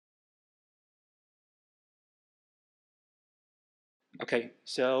Okay,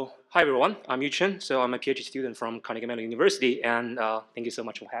 so hi everyone, I'm Yucheng. So I'm a PhD student from Carnegie Mellon University, and thank you so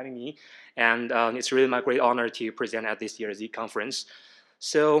much for having me. And it's really my great honor to present at this year's Zeek conference.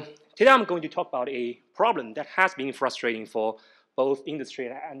 So today I'm going to talk about a problem that has been frustrating for both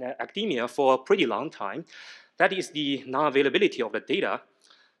industry and academia for a pretty long time. That is the non-availability of the data.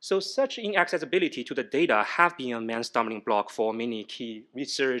 So such inaccessibility to the data have been a main stumbling block for many key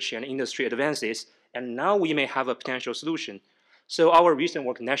research and industry advances, and now we may have a potential solution. So our recent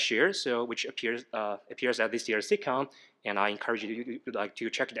work NetShare, which appears at this year's SIGCON, and I encourage you to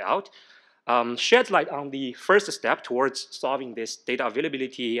check it out, sheds light on the first step towards solving this data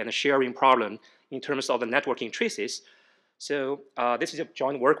availability and sharing problem in terms of the networking traces. So this is a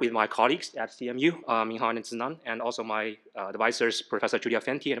joint work with my colleagues at CMU, Minhan and Zinan, and also my advisors, Professor Julia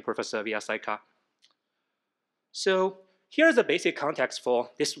Fenty and Professor Via Saika. So here's the basic context for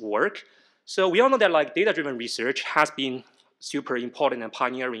this work. So we all know that data-driven research has been super important and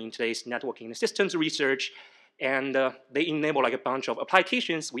pioneering in today's networking systems research, and they enable a bunch of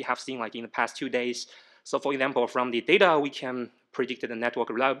applications we have seen in the past 2 days. So for example, from the data, we can predict the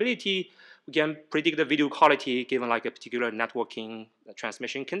network reliability, we can predict the video quality given a particular networking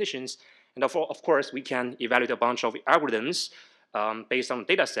transmission conditions, and of course, we can evaluate a bunch of algorithms based on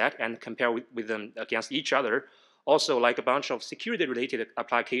data set and compare with them against each other. Also, a bunch of security-related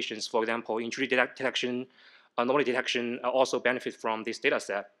applications, for example, intrusion detection, anomaly detection also benefit from this data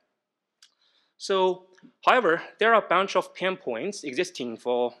set. So, however, there are a bunch of pain points existing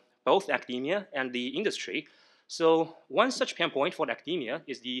for both academia and the industry. So one such pain point for academia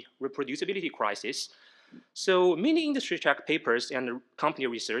is the reproducibility crisis. So many industry track papers and company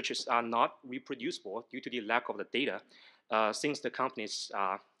researches are not reproducible due to the lack of the data, since the companies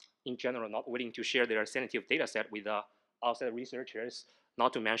are in general not willing to share their sensitive data set with outside researchers,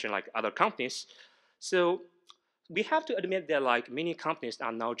 not to mention other companies. So we have to admit that many companies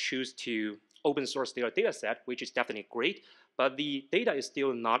are now choose to open source their data set, which is definitely great, but the data is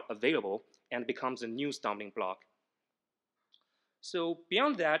still not available and becomes a new stumbling block. So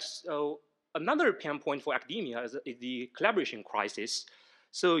beyond that, another pain point for academia is the collaboration crisis.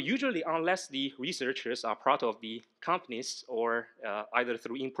 So usually, unless the researchers are part of the companies or either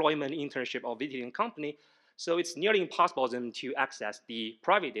through employment, internship, or visiting company, so it's nearly impossible for them to access the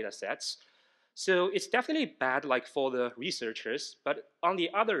private data sets. So it's definitely bad for the researchers, but on the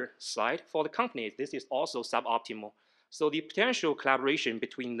other side, for the companies, this is also suboptimal. So the potential collaboration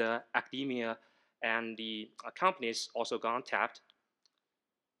between the academia and the companies also gone untapped.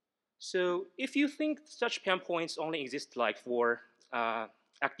 So if you think such pain points only exist for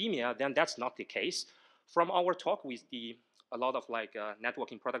academia, then that's not the case. From our talk with a lot of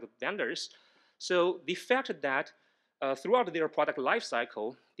networking product vendors, so the fact that throughout their product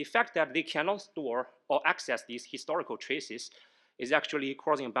lifecycle, the fact that they cannot store or access these historical traces is actually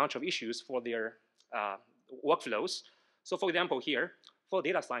causing a bunch of issues for their workflows. So for example here, for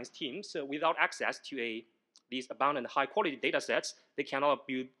data science teams, so without access to these abundant high-quality data sets, they cannot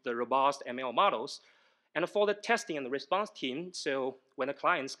build the robust ML models. And for the testing and the response team, so when the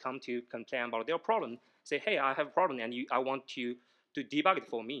clients come to complain about their problem, say, hey, I have a problem and I want you to debug it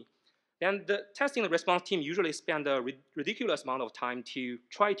for me. Then the testing and response team usually spend a ridiculous amount of time to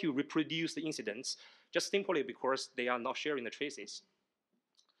try to reproduce the incidents, just simply because they are not sharing the traces.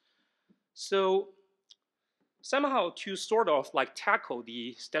 So somehow to sort of tackle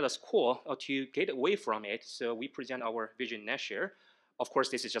the status quo or to get away from it, so we present our vision NetShare. Of course,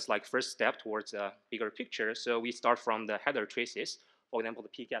 this is just first step towards a bigger picture. So we start from the header traces, for example, the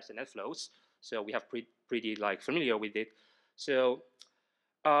PCAPs and net flows. So we have pretty familiar with it. So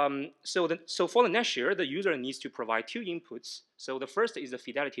so for the NetShare, the user needs to provide 2 inputs. So the first is the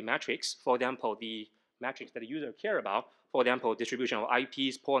fidelity matrix, for example, the matrix that the user care about, for example, distribution of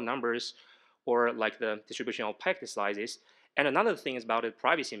IPs, port numbers, or the distribution of packet sizes. And another thing is about the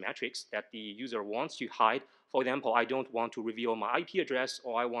privacy matrix that the user wants to hide. For example, I don't want to reveal my IP address,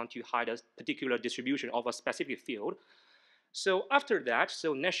 or I want to hide a particular distribution of a specific field. So after that,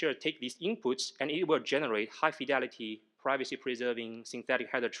 so NetShare take these inputs and it will generate high fidelity, privacy preserving synthetic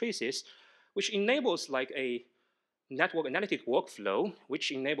header traces, which enables a network analytic workflow,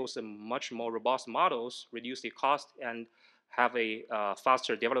 which enables a much more robust models, reduce the cost, and have a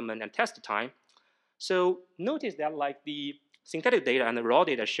faster development and test time. So notice that the synthetic data and the raw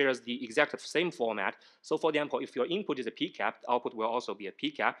data shares the exact same format. So for example, if your input is a PCAP, the output will also be a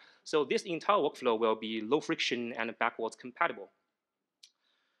PCAP. So this entire workflow will be low friction and backwards compatible.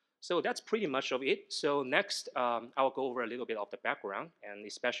 So that's pretty much of it. So next, I'll go over a little bit of the background and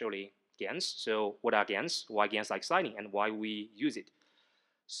especially GANs. So what are GANs? Why GANs are exciting and why we use it?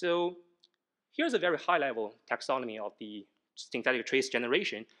 So here's a very high-level taxonomy of the synthetic trace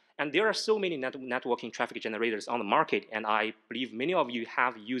generation. And there are so many networking traffic generators on the market, and I believe many of you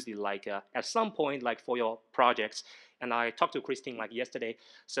have used it like at some point, like for your projects. And I talked to Christine like yesterday.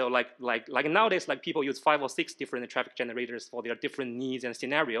 So like nowadays, like people use 5 or 6 different traffic generators for their different needs and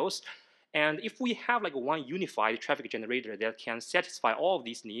scenarios. And if we have like one unified traffic generator that can satisfy all of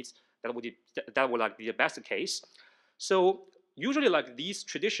these needs, that would like be the best case. So usually like these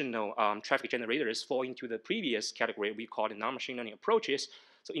traditional traffic generators fall into the previous category we call the non-machine learning approaches.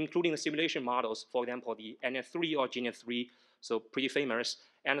 So including the simulation models, for example, the NF3 or GNF3, so pretty famous,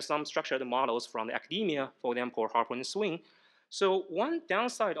 and some structured models from the academia, for example, Harper and Swing. So one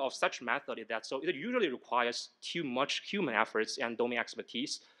downside of such method is that so it usually requires too much human efforts and domain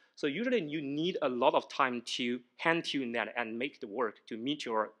expertise. So usually you need a lot of time to hand tune that and make the work to meet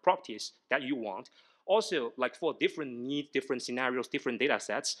your properties that you want. Also, like for different needs, different scenarios, different data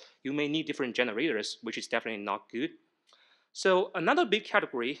sets, you may need different generators, which is definitely not good. So another big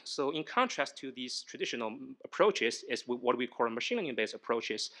category, so in contrast to these traditional approaches, is what we call machine learning-based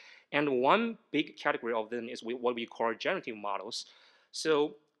approaches. And one big category of them is what we call generative models.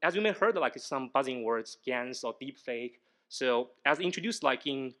 So as you may have heard, like some buzzing words, GANs or deepfake. So as introduced like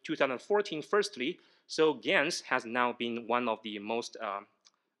in 2014, firstly, so GANs has now been one of the most,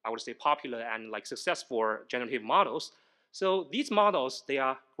 I would say, popular and like successful generative models. So these models, they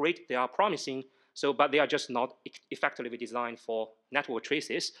are great, they are promising, so, but they are just not effectively designed for network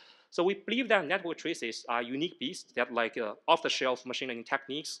traces. So we believe that network traces are unique beasts that like off-the-shelf machine learning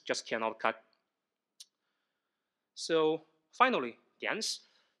techniques just cannot cut. So finally, GANs.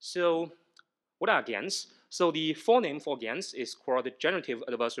 So what are GANs? So the full name for GANs is called Generative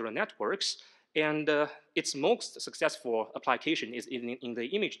Adversarial Networks, and its most successful application is in the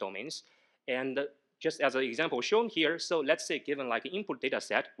image domains. And just as an example shown here, so let's say given like an input data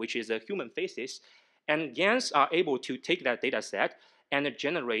set, which is a human faces, and GANs are able to take that data set and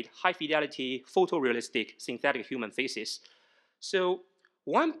generate high fidelity, photorealistic synthetic human faces. So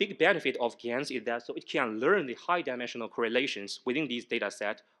one big benefit of GANs is that so it can learn the high dimensional correlations within these data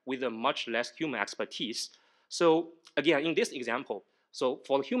set with a much less human expertise. So again, in this example, so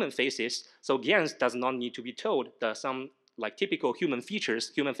for human faces, so GANs does not need to be told that some like typical human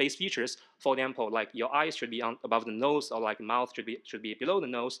features, human face features. For example, like your eyes should be above the nose, or like mouth should be below the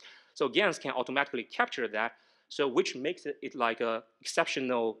nose. So GANs can automatically capture that. So which makes it like a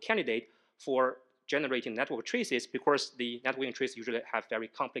exceptional candidate for generating network traces, because the networking traces usually have very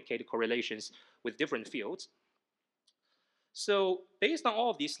complicated correlations with different fields. So based on all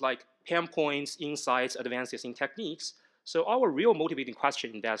of these like pain points, insights, advances in techniques, so our real motivating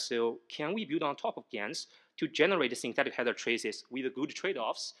question is that so can we build on top of GANs to generate synthetic header traces with good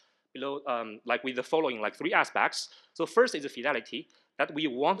trade-offs below, like with the following like 3 aspects. So first is the fidelity, that we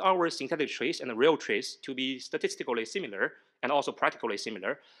want our synthetic trace and the real trace to be statistically similar and also practically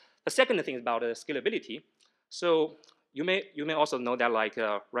similar. The second thing is about scalability. So you may also know that like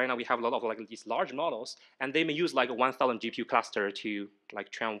right now we have a lot of like these large models, and they may use like a 1,000 GPU cluster to like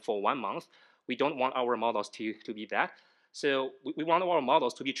train for 1 month. We don't want our models to be that. So we want our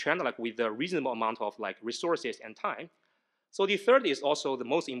models to be trained like with a reasonable amount of like resources and time. So the third is also the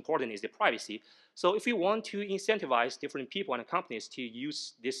most important is the privacy. So if we want to incentivize different people and companies to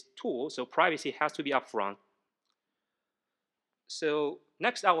use this tool, so privacy has to be upfront. So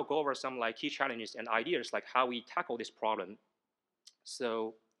next I will go over some like key challenges and ideas like how we tackle this problem.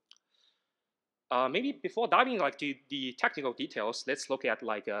 So maybe before diving like to the technical details, let's look at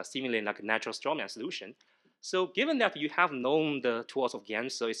like seemingly like a natural strawman solution. So given that you have known the tools of GAN,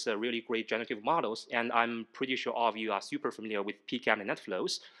 so it's a really great generative models, and I'm pretty sure all of you are super familiar with PCAP and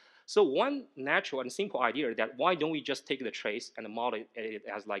NetFlows. So one natural and simple idea is that why don't we just take the trace and model it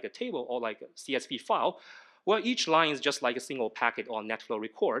as like a table or like a CSV file, where each line is just like a single packet or NetFlow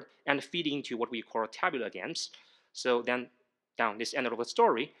record and feed into what we call tabular GANs. So then down this end of the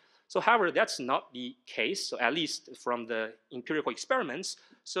story. So however, that's not the case, so at least from the empirical experiments.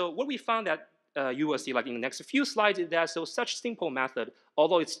 So what we found that you will see like in the next few slides is that so such simple method,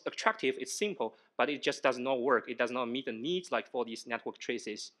 although it's attractive, it's simple, but it just does not work. It does not meet the needs like for these network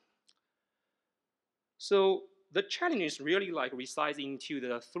traces. So the challenge is really like resizing to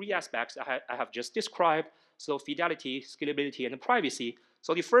the 3 aspects I have just described. So fidelity, scalability, and privacy.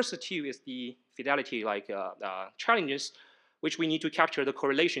 So the first 2 is the fidelity like challenges, which we need to capture the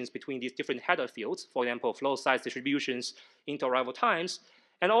correlations between these different header fields, for example, flow size distributions, inter-arrival times.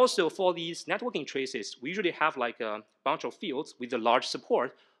 And also for these networking traces, we usually have like a bunch of fields with a large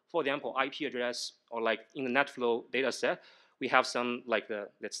support. For example, IP address, or like in the NetFlow data set, we have some like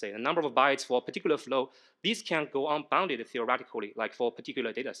let's say the number of bytes for a particular flow. These can go unbounded theoretically, like for a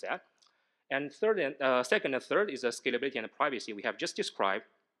particular data set. And second and third is the scalability and the privacy we have just described.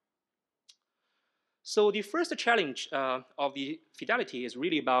 So the first challenge of the fidelity is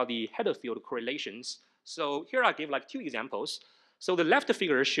really about the header field correlations. So here I give like 2 examples. So the left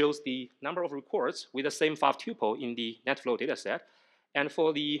figure shows the number of records with the same 5 tuple in the NetFlow dataset. And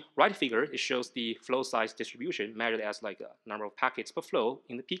for the right figure, it shows the flow size distribution measured as like a number of packets per flow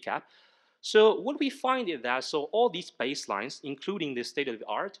in the PCAP. So what we find is that so all these baselines, including the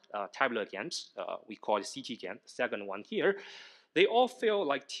state-of-the-art tabular GANs, we call it CT GAN, the second one here, they all fail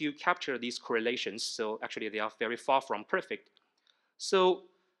like to capture these correlations. So actually they are very far from perfect. So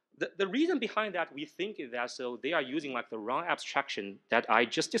the reason behind that we think is that so they are using like the wrong abstraction that I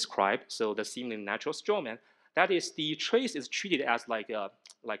just described. So the seemingly natural strawman, that is the trace is treated as like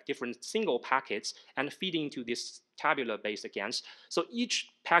different single packets and feeding into this tabular based GANs. So each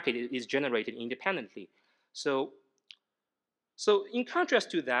packet is generated independently. So in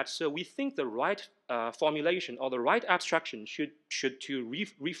contrast to that, so we think the right formulation or the right abstraction should to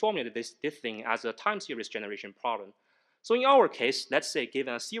reformulate this thing as a time series generation problem. So in our case, let's say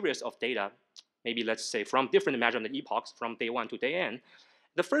given a series of data, maybe let's say from different measurement epochs from day 1 to day n,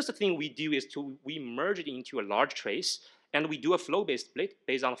 the first thing we do is we merge it into a large trace and we do a flow-based split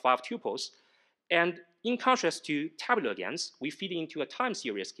based on 5 tuples. And in contrast to tabular GANs, we feed into a time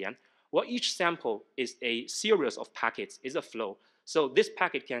series GAN, where each sample is a series of packets, is a flow. So this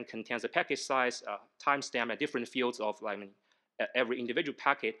packet can contain the packet size, timestamp at different fields of every individual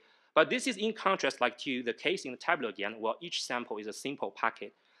packet. But this is in contrast like to the case in the tabular GAN, where each sample is a simple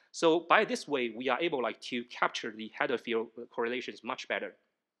packet. So by this way, we are able like to capture the header field correlations much better.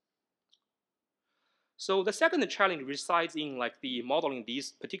 So the second challenge resides in like the modeling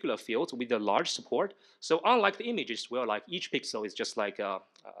these particular fields with the large support. So unlike the images where like each pixel is just like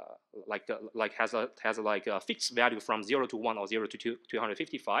has a fixed value from 0 to 1 or 0 to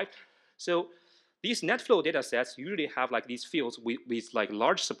 255. So these NetFlow data sets usually have like these fields with like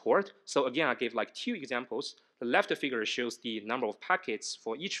large support. So again, I gave like 2 examples. The left figure shows the number of packets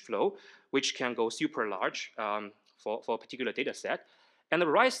for each flow, which can go super large for a particular data set. And the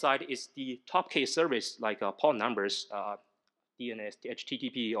right side is the top case service, like port numbers, DNS,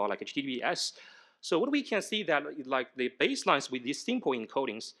 HTTP, or like HTTPS. So what we can see that like the baselines with these simple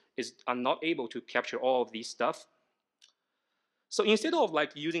encodings are not able to capture all of these stuff. So instead of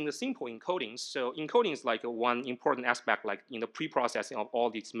like using the simple encodings, so encoding is like one important aspect like in the pre-processing of all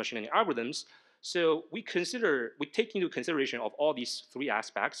these machine learning algorithms. So we take into consideration of all these 3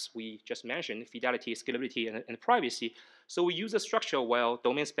 aspects we just mentioned, fidelity, scalability, and privacy. So we use a structural well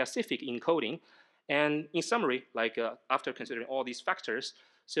domain-specific encoding. And in summary, like after considering all these factors,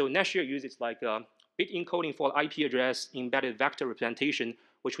 so NetShare uses like bit encoding for IP address embedded vector representation,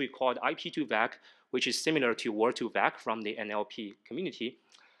 which we call IP2VEC, which is similar to Word2Vec from the NLP community.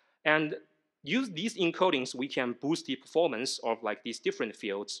 And use these encodings, we can boost the performance of like these different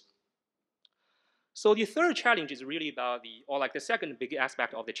fields. So the third challenge is really about the second big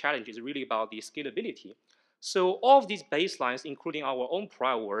aspect of the challenge is really about the scalability. So all of these baselines, including our own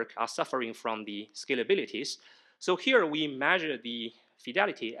prior work, are suffering from the scalabilities. So here we measure the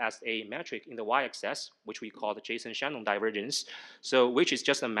fidelity as a metric in the y-axis, which we call the Jason-Shannon divergence. So which is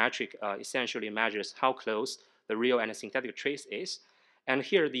just a metric essentially measures how close the real and the synthetic trace is. And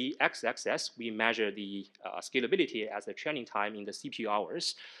here the x-axis, we measure the scalability as the training time in the CPU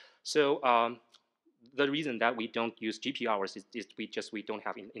hours. So the reason that we don't use GPU hours is we don't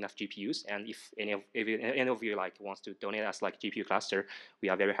have enough GPUs. And if any of you like wants to donate us like GPU cluster, we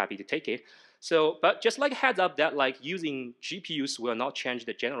are very happy to take it. So, but just like heads up that like using GPUs will not change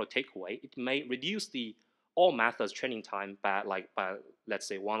the general takeaway. It may reduce the all methods training time by let's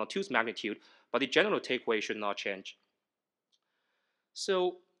say 1 or 2's magnitude, but the general takeaway should not change.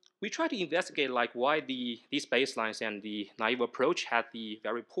 So we try to investigate like why these baselines and the naive approach had the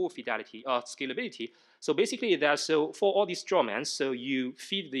very poor fidelity scalability. So basically so for all these strawmans, so you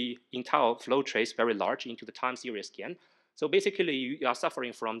feed the entire flow trace very large into the time series GAN. So basically you are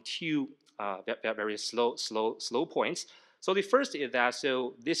suffering from 2 very slow points. So the first is that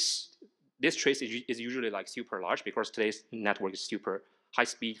so this trace is usually like super large because today's network is super high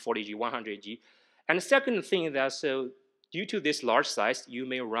speed, 40G, 100G. And the second thing is that so due to this large size, you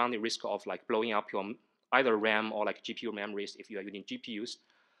may run the risk of like blowing up your either RAM or like GPU memories if you are using GPUs.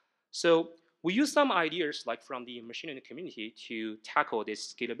 So we use some ideas like from the machine learning community to tackle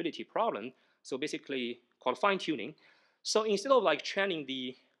this scalability problem. So basically called fine tuning. So instead of like training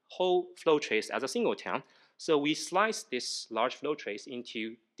the whole flow trace as a singleton, so we slice this large flow trace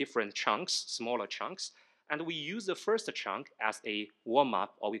into different chunks, smaller chunks, and we use the first chunk as a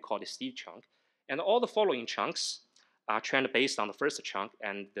warm-up, or we call it seed chunk. And all the following chunks trained based on the first chunk,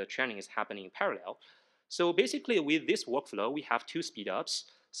 and the training is happening in parallel. So basically, with this workflow, we have two speedups.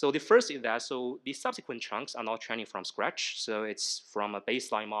 So the first is that the subsequent chunks are not training from scratch. So it's from a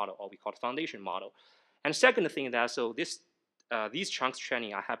baseline model, or we call it foundation model. And second thing is that these chunks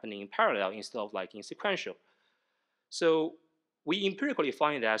training are happening in parallel instead of like in sequential. So we empirically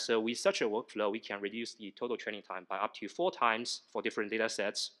find that with such a workflow, we can reduce the total training time by up to 4 times for different data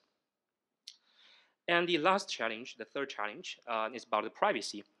sets. And the last challenge, the third challenge, is about the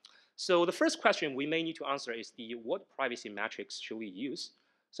privacy. So the first question we may need to answer is what privacy metrics should we use?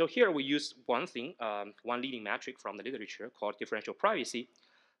 So here we use one leading metric from the literature called differential privacy.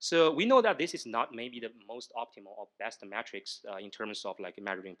 So we know that this is not maybe the most optimal or best metrics in terms of like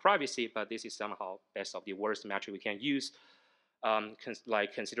measuring privacy, but this is somehow best of the worst metric we can use.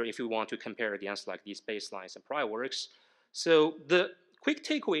 Consider if we want to compare against like these baselines and prior works. So the quick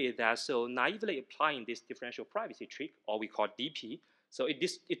takeaway is that naively applying this differential privacy trick, or we call DP, so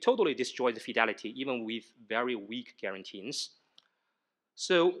it totally destroys the fidelity even with very weak guarantees.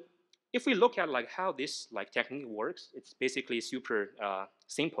 So if we look at like how this like technique works, it's basically super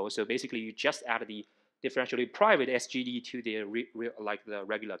simple. So basically, you just add the differentially private SGD to the the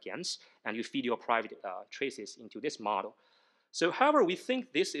regular GANs, and you feed your private traces into this model. So however, we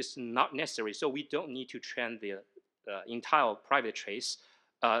think this is not necessary. So we don't need to train the entire private trace,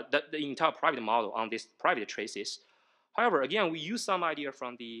 the entire private model on these private traces. However, again, we use some idea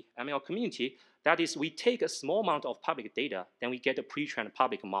from the ML community. That is, we take a small amount of public data, then we get a pre-trained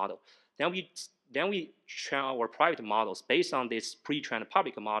public model. Then we train our private models based on these pre-trained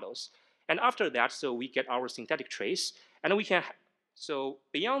public models. And after that, so we get our synthetic trace, and we can. So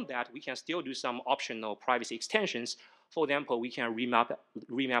beyond that, we can still do some optional privacy extensions. For example, we can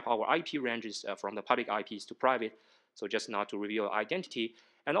remap our IP ranges from the public IPs to private, so just not to reveal identity.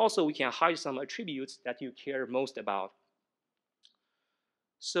 And also, we can hide some attributes that you care most about.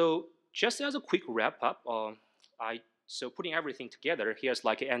 So just as a quick wrap up, so putting everything together, here's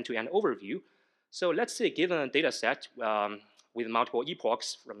like an end-to-end overview. So let's say given a data set with multiple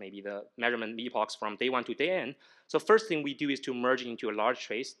epochs, from maybe the measurement epochs from day 1 to day n. So first thing we do is to merge into a large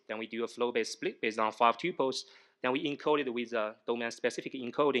trace. Then we do a flow-based split based on 5 tuples. Then we encode it with a domain-specific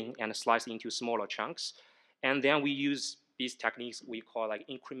encoding and slice it into smaller chunks. And then we use these techniques we call like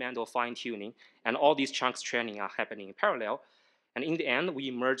incremental fine-tuning. And all these chunks training are happening in parallel. And in the end,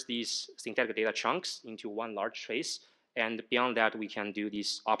 we merge these synthetic data chunks into one large trace. And beyond that, we can do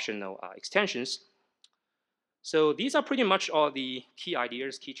these optional extensions. So these are pretty much all the key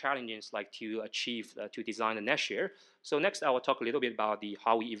ideas, key challenges like to achieve, to design the NetShare. So next, I will talk a little bit about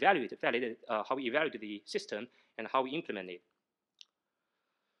how we evaluate the system and how we implement it.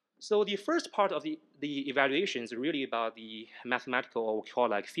 So the first part of the evaluation is really about the mathematical, or we call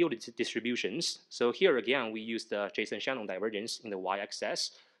like field distributions. So here again, we use the Jason-Shannon divergence in the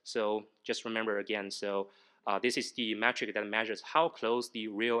y-axis. So just remember again, so this is the metric that measures how close the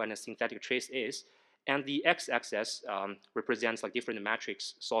real and the synthetic trace is. And the x-axis represents like different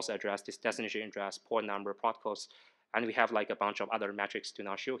metrics: source address, destination address, port number, protocols, and we have like a bunch of other metrics to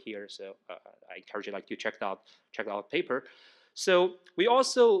not show here. So I encourage you like to check out the paper. So we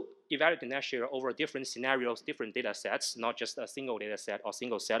also evaluate the NetShare over different scenarios, different data sets, not just a single data set or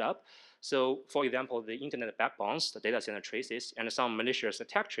single setup. So for example, the internet backbones, the data center traces, and some malicious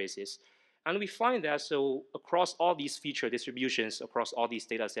attack traces. And we find that so across all these feature distributions, across all these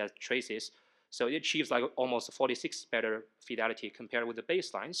data set traces, so it achieves like almost 46 better fidelity compared with the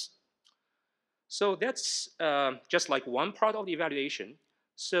baselines. So that's just like one part of the evaluation.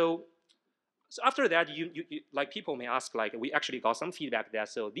 So after that, like people may ask, like we actually got some feedback that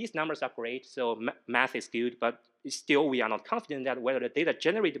so these numbers are great, so math is good, but still we are not confident that whether the data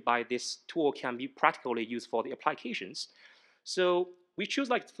generated by this tool can be practically used for the applications. So we choose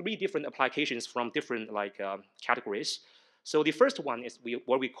like 3 different applications from different like categories. So the first one is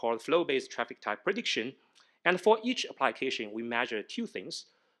what we call flow-based traffic type prediction, and for each application we measure 2 things.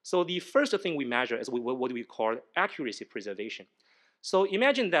 So the first thing we measure is what we call accuracy preservation. So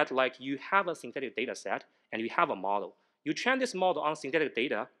imagine that like you have a synthetic data set and you have a model. You train this model on synthetic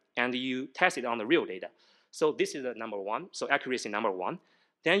data and you test it on the real data. So this is the number 1, so accuracy number 1.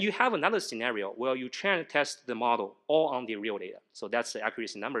 Then you have another scenario where you train and test the model all on the real data. So that's the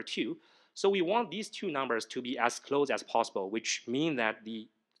accuracy number 2. So we want these 2 numbers to be as close as possible, which means that the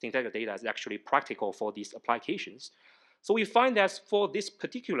synthetic data is actually practical for these applications. So we find that for this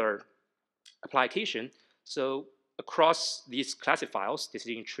particular application, so across these classifiers,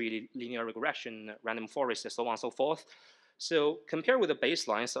 decision tree, linear regression, random forest, and so on and so forth. So compared with the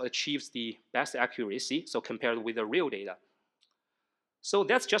baseline, so it achieves the best accuracy, so compared with the real data. So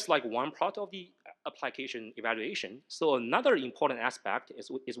that's just like one part of the application evaluation. So another important aspect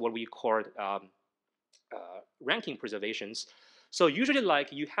is what we call ranking preservations. So usually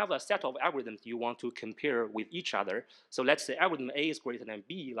like you have a set of algorithms you want to compare with each other. So let's say algorithm A is greater than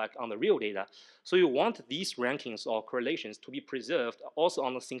B, like on the real data. So you want these rankings or correlations to be preserved also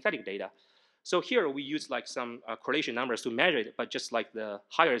on the synthetic data. So here we use like some correlation numbers to measure it, but just like the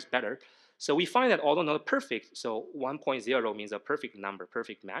higher is better. So we find that although not perfect, so 1.0 means a perfect number,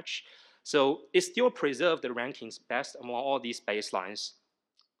 perfect match. So it still preserves the rankings best among all these baselines.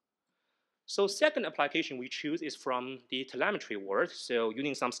 So second application we choose is from the telemetry world. So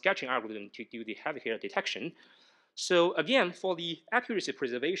using some sketching algorithm to do the heavy hitter detection. So again, for the accuracy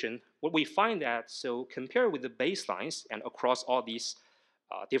preservation, what we find that, so compared with the baselines and across all these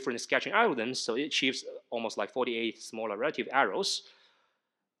different sketching algorithms, so it achieves almost like 48 smaller relative errors.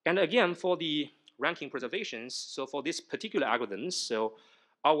 And again, for the ranking preservations, so for this particular algorithms, so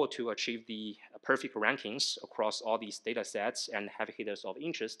our to achieve the perfect rankings across all these data sets and heavy hitters of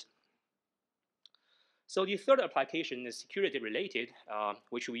interest. So the third application is security related,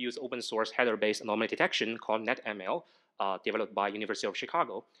 which we use open source header-based anomaly detection called NetML, developed by University of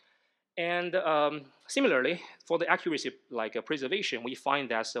Chicago. And similarly, for the accuracy preservation, we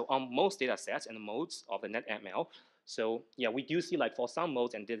find that so on most data sets and modes of the NetML, so yeah, we do see like for some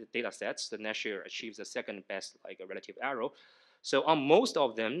modes and data sets, the NetShare achieves the second best relative error. So on most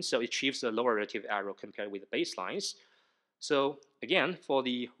of them, so it achieves a lower relative error compared with the baselines. So again, for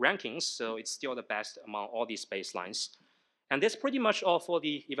the rankings, so it's still the best among all these baselines. And that's pretty much all for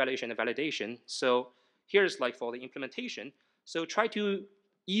the evaluation and validation. So here's like for the implementation. So try to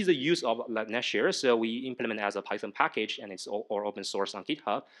ease the use of NetShare. So we implement as a Python package and it's all open source on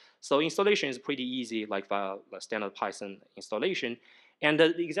GitHub. So installation is pretty easy, like the standard Python installation. And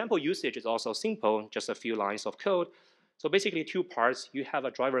the example usage is also simple, just a few lines of code. So basically two parts. You have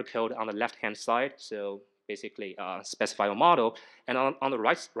a driver code on the left-hand side. So basically specify a model. And on the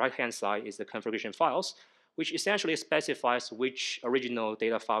right-hand side is the configuration files, which essentially specifies which original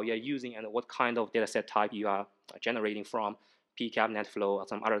data file you are using and what kind of data set type you are generating from, PCAP, NetFlow, or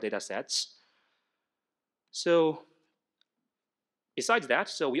some other data sets. So besides that,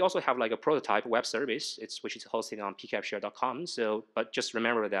 so we also have like a prototype web service, which is hosted on pcapshare.com. So, but just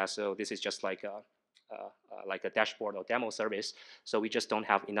remember that, so this is just like a dashboard or demo service. So we just don't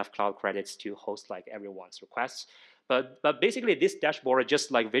have enough cloud credits to host like everyone's requests. But basically this dashboard just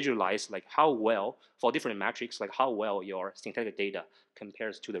like visualize like how well, for different metrics, like how well your synthetic data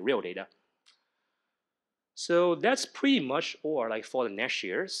compares to the real data. So that's pretty much all like for the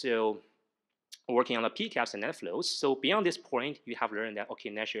NetShare. So working on the PCAPs and NetFlows. So beyond this point, you have learned that, okay,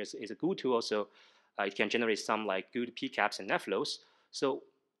 NetShare is a good tool. So it can generate some like good PCAPs and NetFlows. So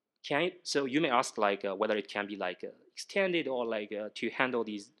so you may ask like whether it can be like extended or like to handle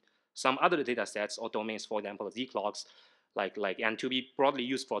these some other data sets or domains, for example, Zeek logs, and to be broadly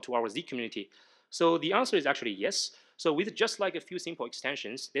used to our Zeek community. So the answer is actually yes. So with just like a few simple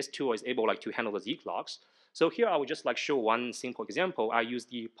extensions, this tool is able like to handle the Zeek logs. So here I will just like show one simple example. I use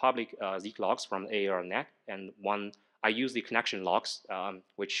the public Zeek logs from ARNet, and I use the connection logs,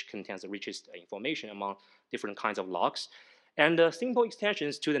 which contains the richest information among different kinds of logs. And simple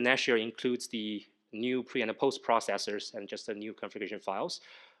extensions to the NetShare includes the new pre and post processors and just the new configuration files,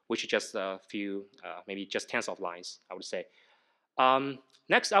 which is just a few, maybe just tens of lines, I would say.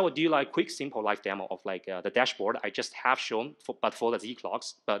 Next, I will do like quick, simple live demo of like the dashboard I just have shown, but for the Zeek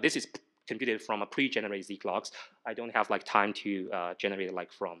logs. But this is computed from a pre-generated Zeek logs. I don't have like time to generate it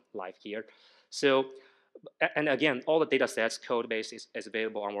like from live here. So, and again, all the data sets code base is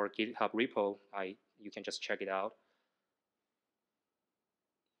available on our GitHub repo. You can just check it out.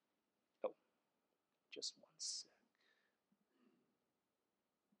 Oh, just one sec.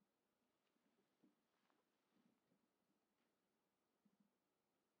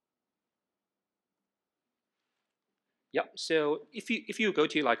 Yeah. So if you go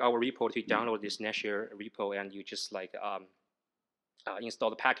to like our repo to download this NetShare repo and you just like install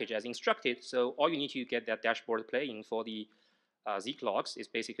the package as instructed, so all you need to get that dashboard playing for the Zeek logs is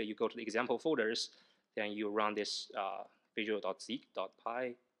basically you go to the example folders, then you run this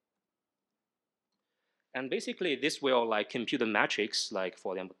visual.zeek.py, and basically this will like compute the metrics like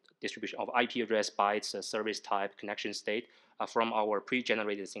for the distribution of IP address, bytes, service type, connection state from our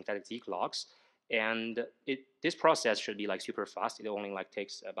pre-generated synthetic Zeek logs. And this process should be like super fast. It only like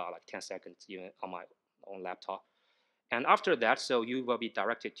takes about like 10 seconds even on my own laptop. And after that, so you will be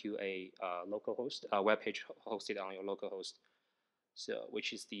directed to a localhost, a web page hosted on your localhost, so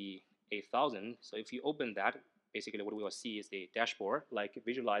which is the 8000. So if you open that, basically what we will see is the dashboard, like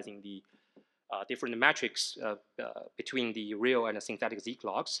visualizing the different metrics between the real and the synthetic Zeek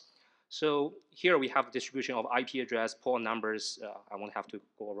logs. So here we have distribution of IP address, port numbers. I won't have to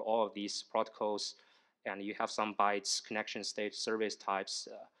go over all of these protocols. And you have some bytes, connection state, service types,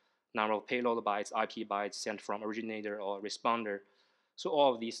 number of payload bytes, IP bytes sent from originator or responder. So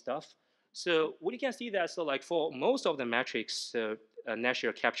all of these stuff. So what you can see that, so like for most of the metrics,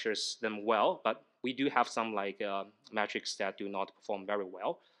 NetShare captures them well, but we do have some like metrics that do not perform very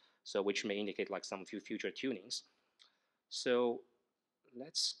well, so which may indicate like some future tunings. So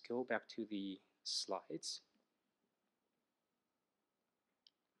let's go back to the slides.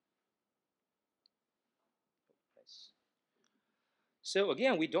 So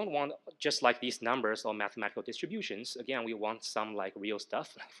again, we don't want just like these numbers or mathematical distributions. Again, we want some like real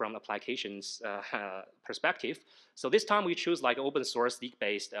stuff from applications perspective. So this time we choose like open source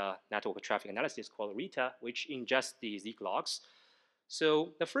Zeek-based network traffic analysis called RITA, which ingests the Zeek logs.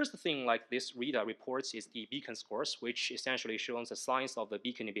 So the first thing like this RITA reports is the beacon scores, which essentially shows the signs of the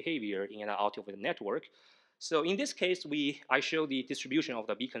beacon behavior in and out of the network. So in this case, I show the distribution of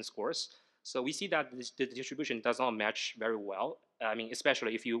the beacon scores. So we see that the distribution does not match very well. I mean,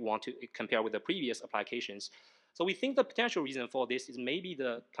 especially if you want to compare with the previous applications. So we think the potential reason for this is maybe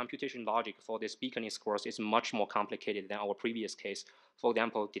the computation logic for this beaconing scores is much more complicated than our previous case. For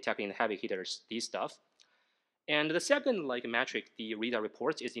example, detecting heavy hitters, these stuff. And the second like metric the RITA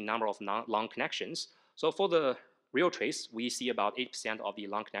reports is the number of long connections. So for the real trace, we see about 8% of the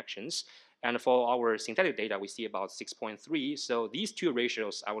long connections. And for our synthetic data, we see about 6.3. So these two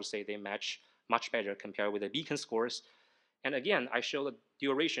ratios, I would say they match much better compared with the beacon scores. And again, I show the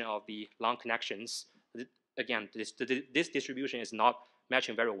duration of the long connections. Again, this distribution is not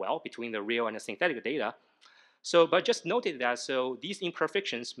matching very well between the real and the synthetic data. So, but just noted that, so these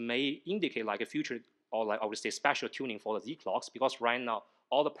imperfections may indicate like a future, or like I would say special tuning for the Z clocks, because right now,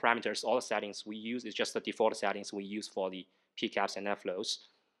 all the parameters, all the settings we use is just the default settings we use for the PCAPs and Flows.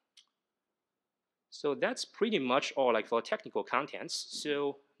 So that's pretty much all like for technical contents.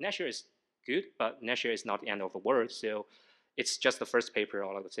 So NetShare is good, but NetShare is not the end of the world. So it's just the first paper,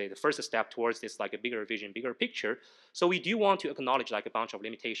 or I would say the first step towards this like a bigger vision, bigger picture. So we do want to acknowledge like a bunch of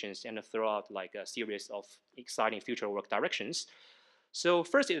limitations and throw out like a series of exciting future work directions. So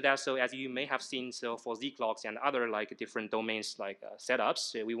first is that, so as you may have seen, so for Z-clocks and other like different domains like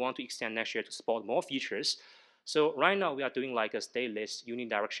setups, we want to extend NetShare to support more features. So right now we are doing like a stateless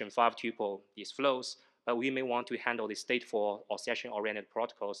unidirection 5-tuple these flows, but we may want to handle the stateful or session-oriented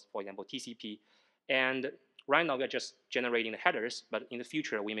protocols, for example, TCP. And right now we are just generating the headers, but in the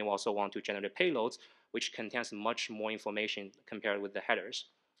future we may also want to generate payloads, which contains much more information compared with the headers.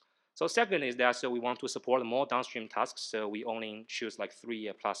 So second is that, so we want to support more downstream tasks. So we only choose like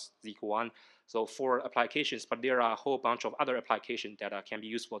 3 plus ZeekWeek. So 4 applications, but there are a whole bunch of other applications that can be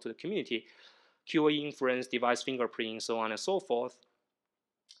useful to the community. QA inference, device fingerprinting, so on and so forth.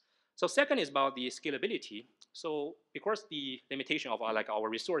 So second is about the scalability. So because the limitation of like our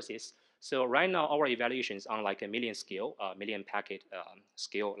resources, so right now our evaluation is on like a million scale, million packet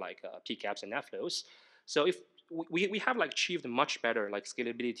scale, like PCAPs and NetFlows. So if we have like achieved much better like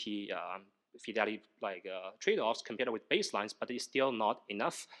scalability, fidelity like trade-offs compared with baselines, but it's still not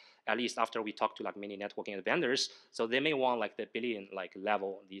enough. At least after we talk to like many networking vendors, so they may want like the billion like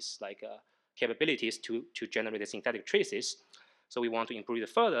level these like capabilities to generate the synthetic traces. So we want to improve it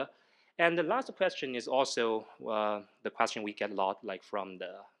further. And the last question is also the question we get a lot like from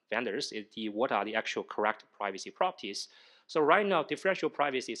the vendors is what are the actual correct privacy properties? So right now, differential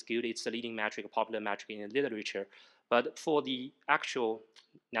privacy is good. It's the leading metric, a popular metric in the literature. But for the actual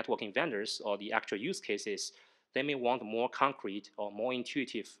networking vendors or the actual use cases, they may want more concrete or more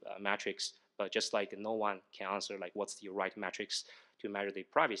intuitive metrics, but just like no one can answer like what's the right metrics to measure the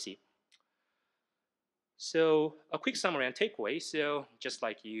privacy. So a quick summary and takeaway. So just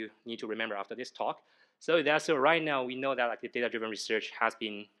like you need to remember after this talk. So that's so right now we know that like the data-driven research has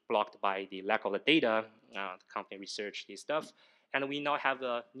been blocked by the lack of the data, the company research this stuff. And we now have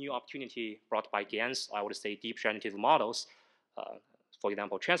a new opportunity brought by GANs, I would say deep generative models. For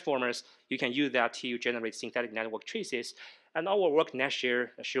example, transformers, you can use that to generate synthetic network traces. And our work NetShare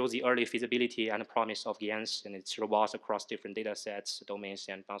shows the early feasibility and promise of GANs, and it's robust across different data sets, domains,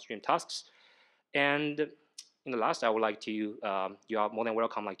 and downstream tasks. And in the last, I would like to, you are more than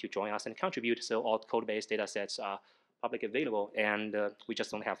welcome like to join us and contribute. So all code-based data sets are publicly available, and we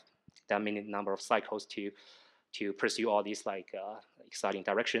just don't have that many number of cycles to pursue all these like exciting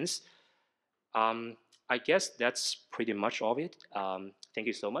directions. I guess that's pretty much all of it. Thank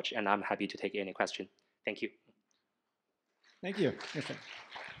you so much, and I'm happy to take any question. Thank you. Thank you.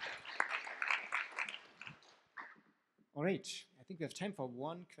 All right, I think we have time for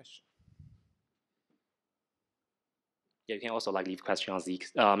one question. Yeah, you can also like leave question on Zeek.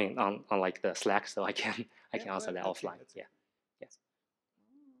 I mean, on like the Slack, so I can answer that offline. Yeah. Yes.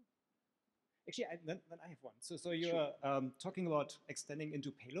 Actually, then I have one. So you're talking about extending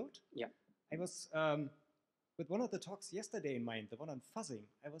into payload. Yeah. I was with one of the talks yesterday in mind, the one on fuzzing.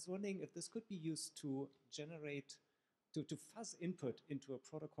 I was wondering if this could be used to generate to fuzz input into a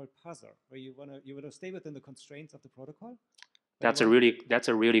protocol parser, where you wanna stay within the constraints of the protocol. That's a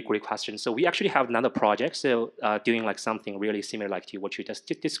really great question. So we actually have another project, so doing like something really similar like to what you just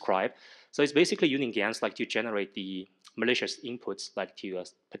described. So it's basically using GANs like to generate the malicious inputs like to a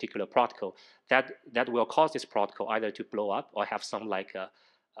particular protocol that will cause this protocol either to blow up or have some like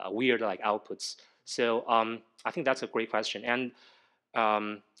weird like outputs. So I think that's a great question, and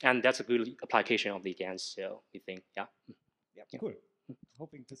that's a good application of the GANs. So we think, yeah. Yeah, cool.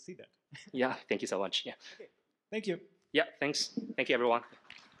 Hoping to see that. Yeah, thank you so much. Yeah. Okay, thank you. Yeah, thanks. Thank you, everyone.